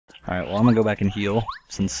Alright, well I'm gonna go back and heal,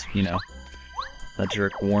 since, you know, that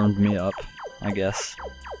jerk warmed me up, I guess.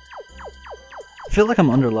 I feel like I'm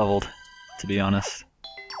underleveled, to be honest.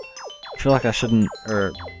 I feel like I shouldn't,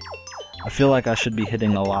 or I feel like I should be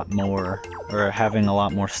hitting a lot more, or having a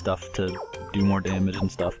lot more stuff to do more damage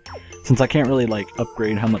and stuff. Since I can't really, like,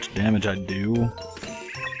 upgrade how much damage I do,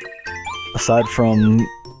 aside from,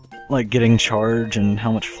 like, getting charge and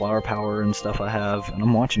how much flower power and stuff I have. And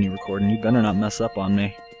I'm watching you record, and you better not mess up on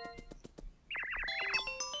me.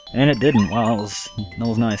 And it didn't. Wow, that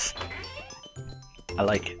was nice. I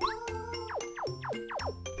like it.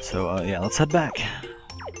 So, yeah, let's head back.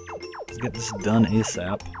 Let's get this done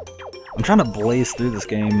ASAP. I'm trying to blaze through this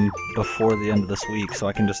game before the end of this week, so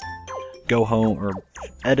I can just go home, or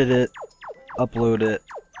edit it, upload it,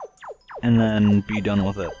 and then be done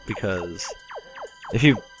with it, because if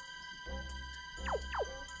you...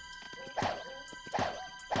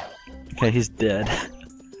 Okay, he's dead.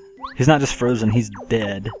 He's not just frozen, he's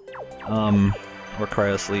dead. Or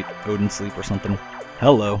cryo sleep, Odin sleep or something.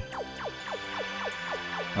 Hello.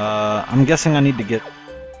 I'm guessing I need to get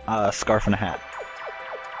a scarf and a hat.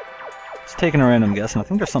 Just taking a random guess, and I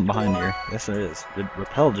think there's something behind here. Yes, there is.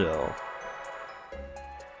 Repel gel.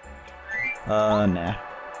 Nah.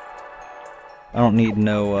 I don't need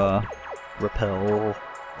no, repel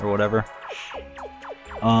or whatever.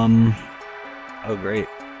 Oh great.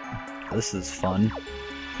 This is fun.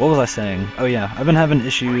 What was I saying? Oh yeah, I've been having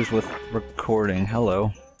issues with recording.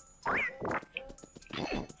 Hello.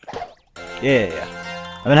 Yeah.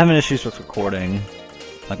 I've been having issues with recording.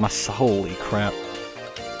 Like holy crap.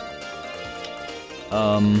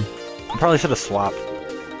 I probably should have swapped.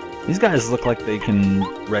 These guys look like they can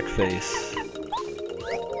wreck face.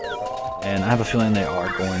 And I have a feeling they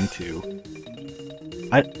are going to.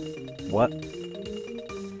 What?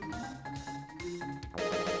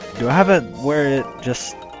 Do I have it where it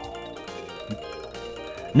just...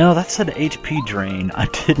 No, that said HP drain. I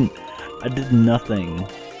did nothing.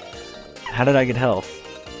 How did I get health?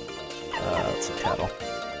 Let's see, cattle.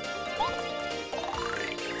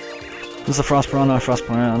 This is the Frost Piranha. Frost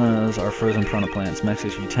Piranhas are frozen piranha plants. Max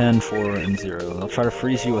HP 10, 4, and 0. They'll try to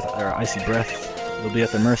freeze you with their icy breath. You'll be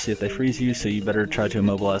at their mercy if they freeze you, so you better try to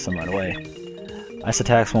immobilize them right away. Ice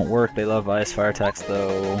attacks won't work. They love ice. Fire attacks,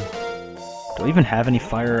 though... Do I even have any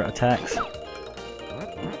fire attacks?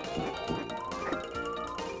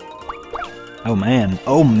 Oh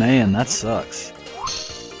man, that sucks.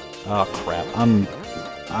 Oh crap, I'm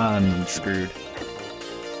screwed.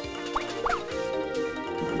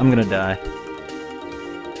 I'm gonna die.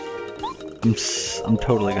 I'm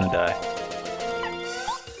totally gonna die.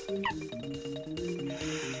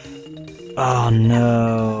 Oh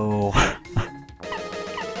no.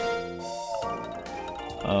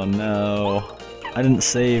 Oh no. I didn't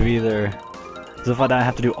save either. So if I die, I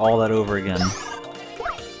have to do all that over again.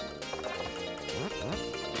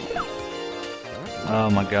 Oh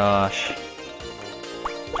my gosh.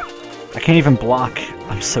 I can't even block.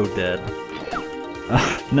 I'm so dead.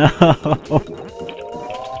 No!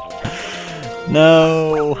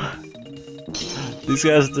 No! These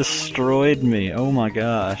guys destroyed me. Oh my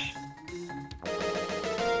gosh.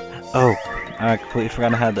 Oh, I completely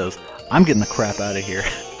forgot I had those. I'm getting the crap out of here.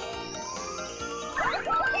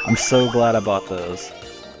 I'm so glad I bought those.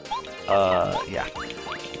 Yeah.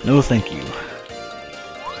 No thank you.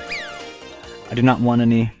 I do not want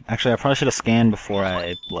any... Actually, I probably should have scanned before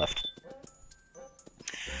I left.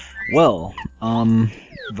 Well,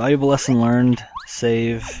 valuable lesson learned.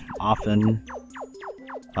 Save often.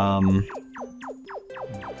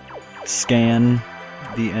 Scan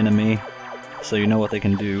the enemy so you know what they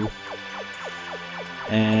can do.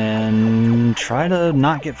 And try to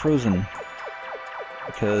not get frozen.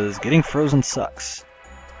 Because getting frozen sucks.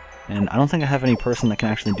 And I don't think I have any person that can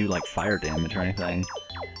actually do like fire damage or anything.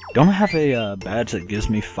 Don't I have a badge that gives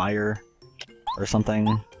me fire or something?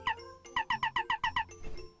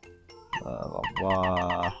 Blah,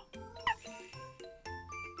 blah.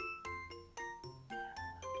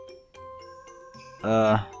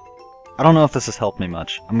 I don't know if this has helped me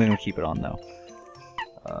much. I'm gonna keep it on though.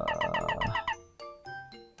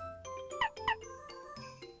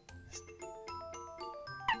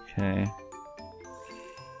 Okay.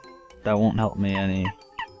 That won't help me any.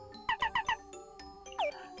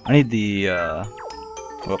 I need the,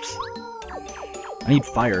 whoops. I need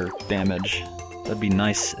fire damage. That'd be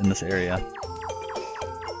nice in this area.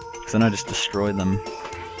 Because then I just destroyed them.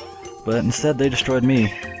 But instead they destroyed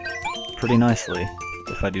me. Pretty nicely,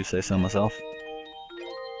 if I do say so myself.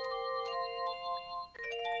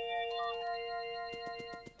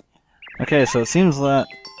 Okay, so it seems that...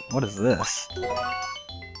 What is this?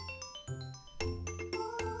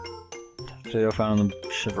 potato found in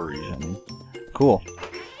the Shiver region. Cool.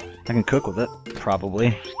 I can cook with it,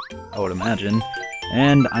 probably. I would imagine.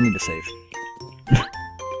 And I need to save.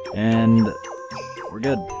 And we're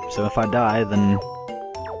good. So if I die, then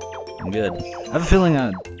I'm good. I have a feeling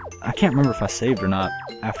I can't remember if I saved or not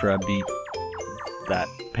after I beat that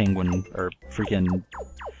penguin, or freaking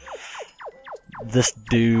this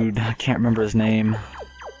dude. I can't remember his name.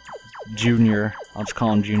 Junior. I'll just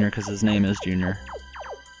call him Junior because his name is Junior.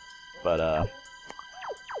 But as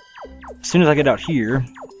soon as I get out here,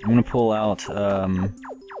 I'm gonna pull out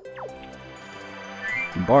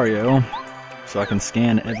Barrio so I can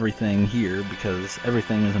scan everything here because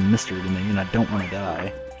everything is a mystery to me and I don't want to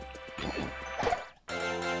die.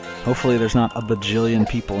 Hopefully there's not a bajillion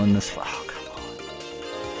people in this. Oh,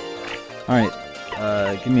 come on.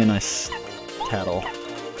 Alright, give me a nice tattle.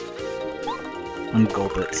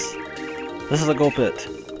 Ungulpits. This is a Gulpit.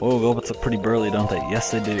 Whoa, Gulpits look pretty burly, don't they?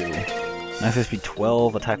 Yes, they do. Max speed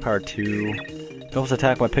 12, attack power 2. Gulpits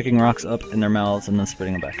attack by picking rocks up in their mouths and then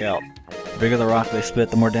spitting them back out. The bigger the rock they spit,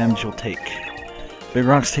 the more damage you'll take. Big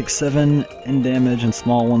rocks take 7 in damage and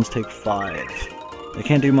small ones take 5. They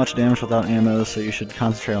can't do much damage without ammo, so you should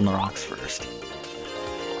concentrate on the rocks first.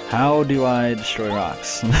 How do I destroy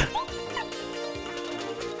rocks?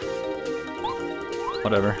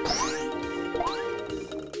 Whatever.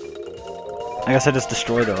 I guess I just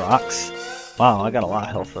destroy the rocks. Wow, I got a lot of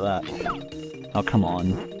health for that. Oh, come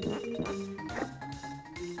on.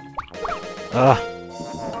 Ugh.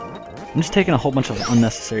 I'm just taking a whole bunch of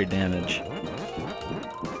unnecessary damage.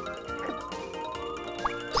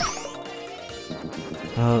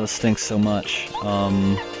 Oh, this stinks so much. I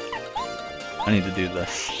need to do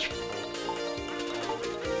this.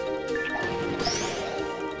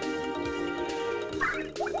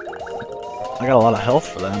 I got a lot of health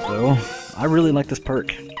for that, though. I really like this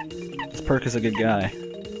perk. This perk is a good guy.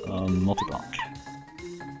 Multi-bonk.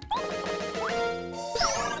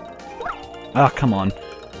 Ah, come on.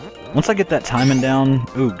 Once I get that timing down...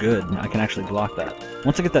 Ooh, good. I can actually block that.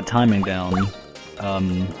 Once I get that timing down,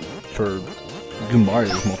 for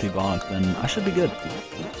Goombario's multi-bonk, then I should be good.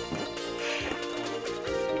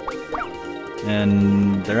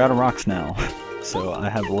 And they're out of rocks now. So I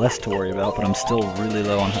have less to worry about, but I'm still really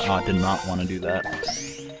low on... Oh, I did not want to do that.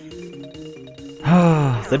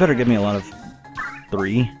 They better give me a lot of...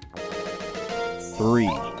 3? 3.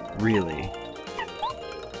 Really?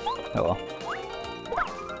 Oh well.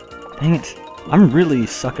 Dang it. I'm really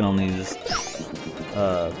sucking on these...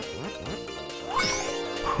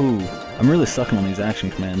 I'm really sucking on these action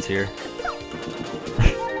commands here.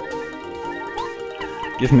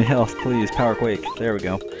 Give me health, please. Power Quake. There we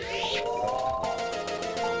go.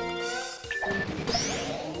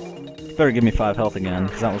 Better give me 5 health again,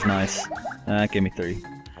 because that was nice. Give me 3.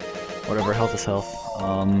 Whatever, health is health.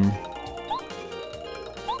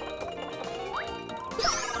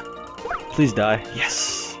 Please die.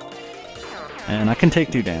 Yes! And I can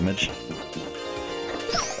take 2 damage.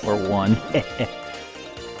 Or 1.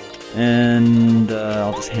 And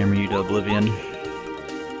I'll just hammer you to oblivion.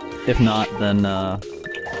 If not, then I'll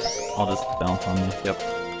just bounce on you. Yep.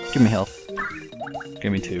 Give me health.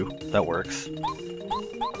 Give me 2. That works.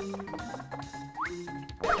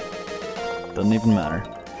 Doesn't even matter.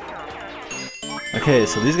 Okay,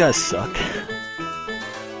 so these guys suck.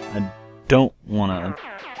 I don't want to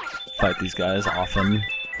fight these guys often.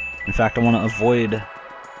 In fact, I want to avoid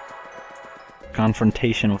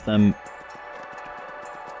confrontation with them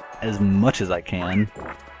as much as I can.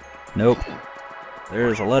 Nope.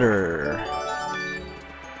 There's a letter.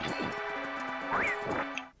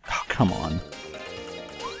 Oh, come on.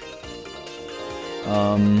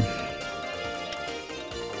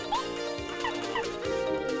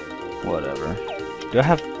 Whatever. Do I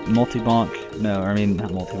have multi-bonk? No, I mean,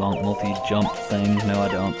 not multi-bonk, multi-jump thing. No, I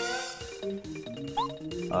don't.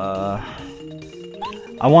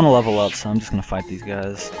 I want to level up, so I'm just gonna fight these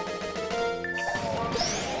guys.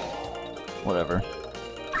 Whatever.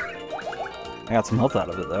 I got some health out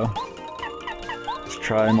of it, though. Let's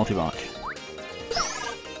try multi-bonk.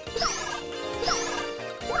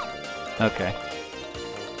 Okay.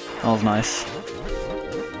 That was nice.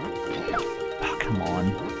 Oh, come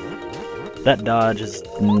on. That dodge is...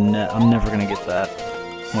 I'm never gonna get that.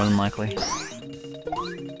 More than likely.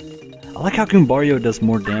 I like how Goombario does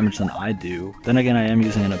more damage than I do. Then again, I am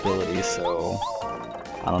using an ability, so...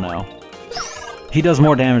 I don't know. He does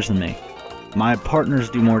more damage than me. My partners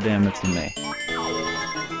do more damage than me.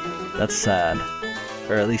 That's sad.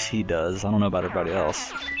 Or at least he does. I don't know about everybody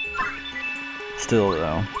else. Still,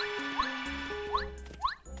 though.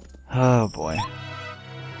 Oh, boy.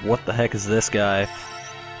 What the heck is this guy?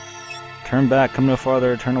 Turn back, come no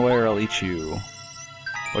farther, turn away or I'll eat you.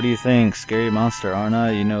 What do you think? Scary monster, aren't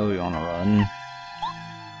I? You know you wanna run.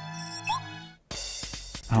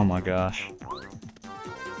 Oh my gosh.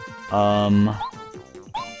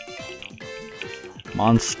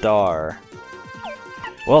 Monstar.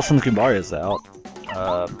 Well, since Kubaria's out,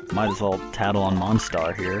 might as well tattle on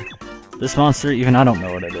Monstar here. This monster, even I don't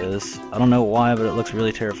know what it is. I don't know why, but it looks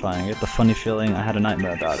really terrifying. I get the funny feeling I had a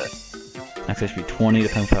nightmare about it. Max HP 20,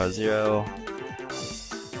 defense power 0.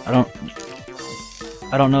 I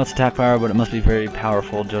don't know its attack power, but it must be very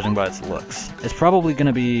powerful judging by its looks. It's probably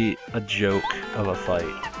gonna be a joke of a fight,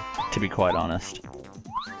 to be quite honest.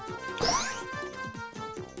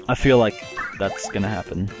 I feel like that's gonna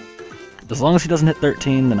happen. As long as he doesn't hit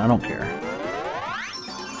 13, then I don't care.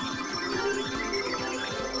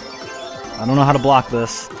 I don't know how to block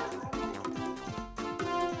this.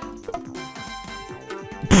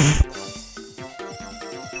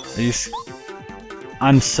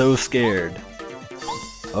 I'm so scared.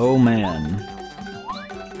 Oh man.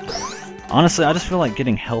 Honestly, I just feel like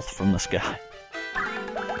getting health from this guy.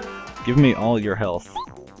 Give me all your health.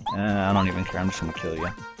 I don't even care, I'm just gonna kill you.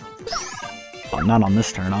 Oh, not on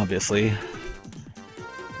this turn, obviously.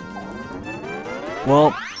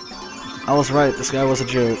 Well, I was right, this guy was a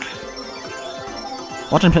joke.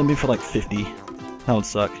 Watch him hit me for like 50. That would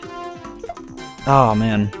suck. Oh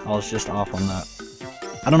man, I was just off on that.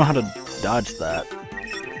 I don't know how to dodge that.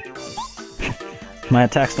 My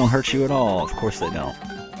attacks don't hurt you at all. Of course they don't.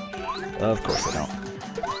 Of course they don't.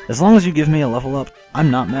 As long as you give me a level up, I'm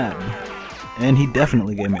not mad. And he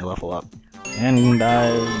definitely gave me a level up. And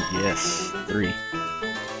yes, 3.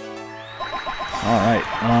 Alright,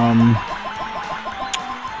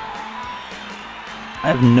 I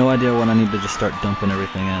have no idea what I need to just start dumping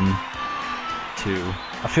everything in to.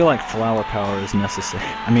 I feel like flower power is necessary.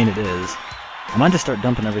 I mean, it is. I might just start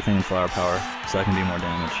dumping everything in flower power so I can do more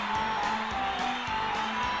damage.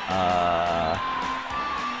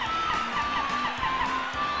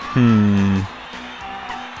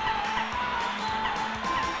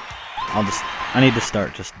 I need to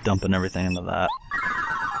start just dumping everything into that.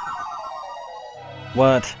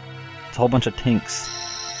 What? It's a whole bunch of tinks.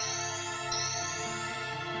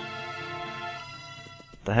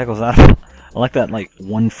 What the heck was that? I like that, like,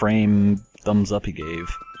 one frame thumbs up he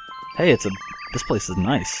gave. Hey, this place is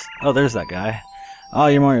nice. Oh, there's that guy. Ah,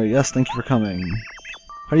 you're Mario. Yes, thank you for coming.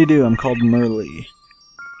 How do you do? I'm called Merle.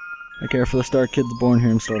 I care for the star kids born here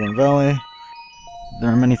in Starland Valley. There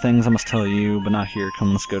are many things I must tell you, but not here.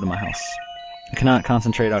 Come, let's go to my house. I cannot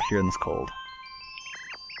concentrate out here in this cold.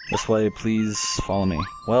 This way, please follow me.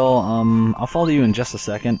 Well, I'll follow you in just a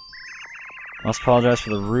second. I must apologize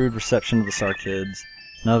for the rude reception of the star kids.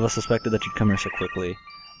 None of us suspected that you'd come here so quickly.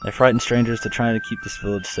 They frightened strangers to try to keep this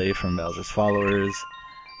village safe from Bowser's followers.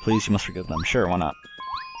 Please, you must forgive them. Sure, why not?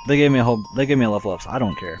 They gave me a level up, so I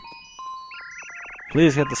don't care.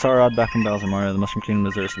 Please get the Star Rod back from Bowser, Mario. The Mushroom Kingdom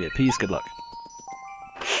deserves to be at peace. Good luck.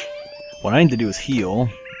 What I need to do is heal,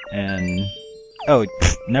 and... Oh,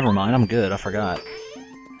 never mind. I'm good. I forgot.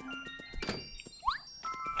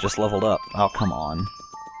 Just leveled up. Oh, come on.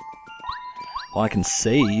 Well, I can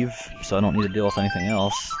save, so I don't need to deal with anything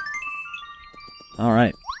else.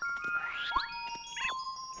 Alright.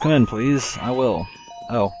 Come in, please. I will.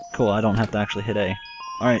 Oh, cool. I don't have to actually hit A.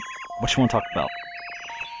 Alright, what you want to talk about?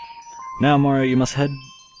 Now, Mario, you must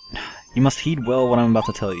heed well what I'm about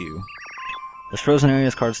to tell you. This frozen area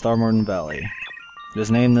is called Starmorden Valley. It is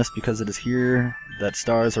named this because it is here that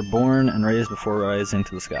stars are born and raised before rising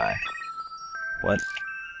to the sky. What?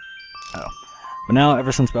 Oh. But now,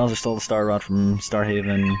 ever since Bowser stole the Star Rod from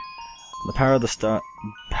Starhaven, the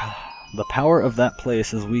power of that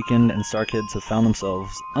place is weakened, and Star Kids have found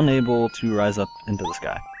themselves unable to rise up into the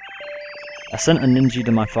sky. I sent a ninja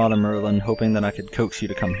to my father Merlon, hoping that I could coax you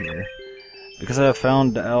to come here, because I have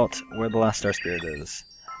found out where the last Star Spirit is.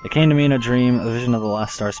 It came to me in a dream, a vision of the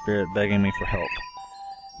last Star Spirit begging me for help.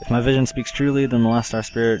 If my vision speaks truly, then the last Star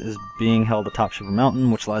Spirit is being held atop Sugar Mountain,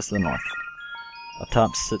 which lies to the north.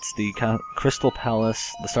 Atop sits the Crystal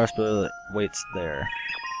Palace. The Star Spirit waits there.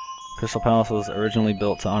 Crystal Palace was originally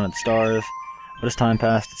built to honor the stars, but as time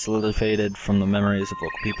passed, it slowly faded from the memories of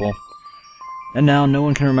local people. And now, no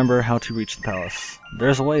one can remember how to reach the palace.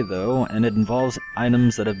 There's a way, though, and it involves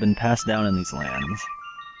items that have been passed down in these lands.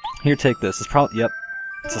 Here, take this. It's probably... Yep.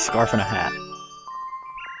 It's a scarf and a hat.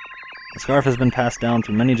 The scarf has been passed down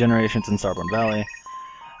through many generations in Starborn Valley.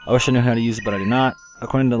 I wish I knew how to use it, but I do not.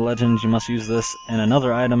 According to the legends, you must use this and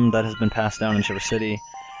another item that has been passed down in Shiver City.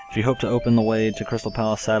 If you hope to open the way to Crystal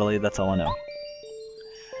Palace, sadly, that's all I know.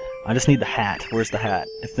 I just need the hat. Where's the hat?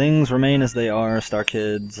 If things remain as they are, Star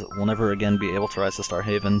Kids will never again be able to rise to Star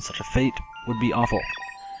Haven. Such a fate would be awful.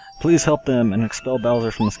 Please help them and expel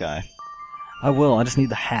Bowser from the sky. I will, I just need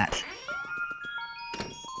the hat.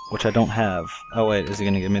 Which I don't have. Oh wait, is he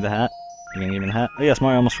gonna give me the hat? Is he gonna give me the hat? Oh yes,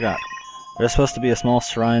 Mario, almost forgot. There's supposed to be a small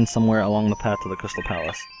shrine somewhere along the path to the Crystal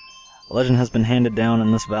Palace. A legend has been handed down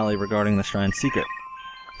in this valley regarding the shrine's secret.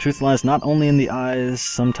 Truth lies not only in the eyes,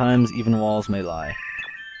 sometimes even walls may lie.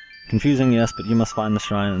 Confusing, yes, but you must find the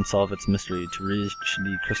shrine and solve its mystery to reach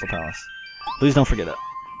the Crystal Palace. Please don't forget it.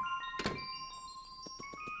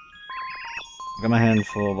 Got my hand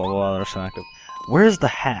full, blah blah blah, they're so active. Where's the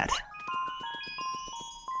hat?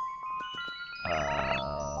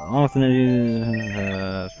 Along with the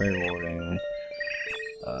news, very rewarding.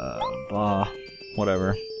 Blah,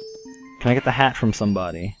 whatever. Can I get the hat from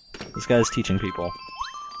somebody? This guy's teaching people.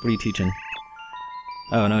 What are you teaching?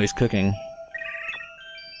 Oh no, he's cooking.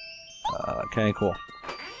 Okay, cool.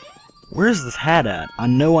 Where's this hat at? I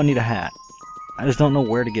know I need a hat. I just don't know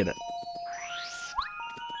where to get it.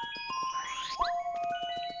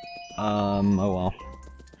 Oh well.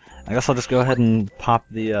 I guess I'll just go ahead and pop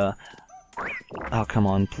the, Oh, come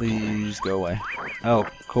on, please go away. Oh,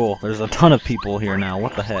 cool. There's a ton of people here now.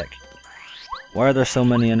 What the heck? Why are there so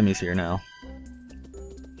many enemies here now?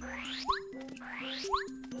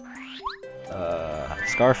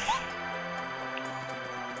 Scarf.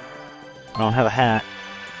 I don't have a hat.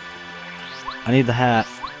 I need the hat.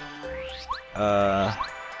 I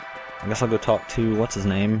guess I'll go talk to, what's his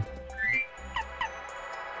name?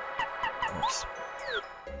 Oops.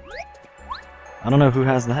 I don't know who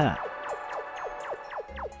has the hat.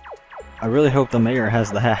 I really hope the mayor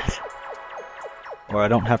has the hat. Or I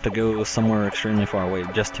don't have to go somewhere extremely far away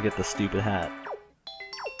just to get the stupid hat.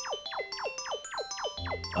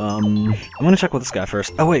 I'm gonna check with this guy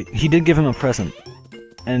first. Oh wait, he did give him a present.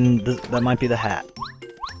 And that might be the hat.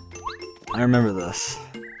 I remember this.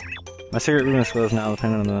 My secret room is closed now,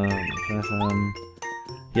 depending on the...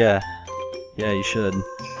 Yeah. Yeah, you should.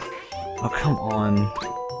 Oh, come on.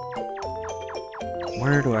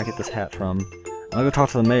 Where do I get this hat from? I'll go talk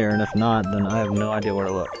to the mayor, and if not, then I have no idea where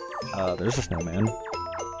to look. There's a snowman.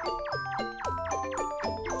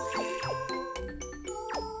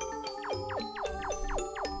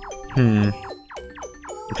 I'm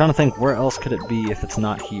trying to think, where else could it be if it's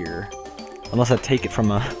not here? Unless I take it from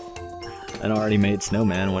an already made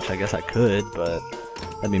snowman, which I guess I could, but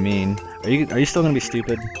that'd be mean. Are you still gonna be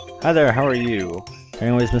stupid? Hi there, how are you?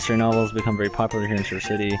 Anyways, mystery novels become very popular here in Sugar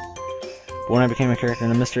City. But when I became a character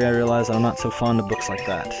in a mystery, I realized I'm not so fond of books like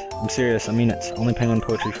that. I'm serious, I mean it. Only penguin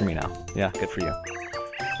poetry for me now. Yeah, good for you.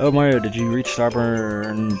 Oh, Mario, did you reach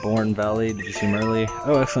Starborn Valley? Did you see Merle?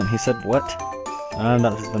 Oh, excellent. He said what?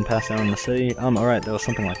 That has been passed down in the city. Alright, there was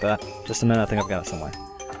something like that. Just a minute, I think I've got it somewhere.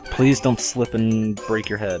 Please don't slip and break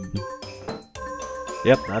your head.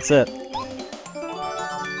 Yep, that's it.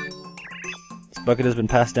 This bucket has been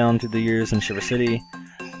passed down through the years in Shiver City.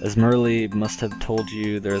 As Merle must have told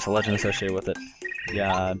you, there is a legend associated with it.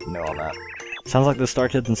 Yeah, I know all that. Sounds like the Star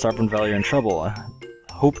Kids in Starborn Valley are in trouble. I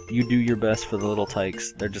hope you do your best for the little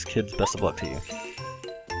tykes. They're just kids, best of luck to you.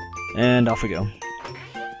 And off we go.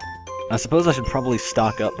 I suppose I should probably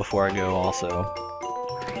stock up before I go also.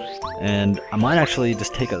 And I might actually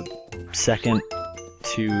just take a second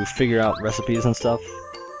to figure out recipes and stuff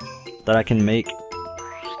that I can make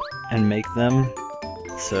and make them.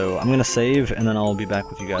 So I'm gonna save and then I'll be back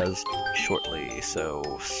with you guys shortly,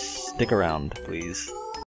 so stick around, please.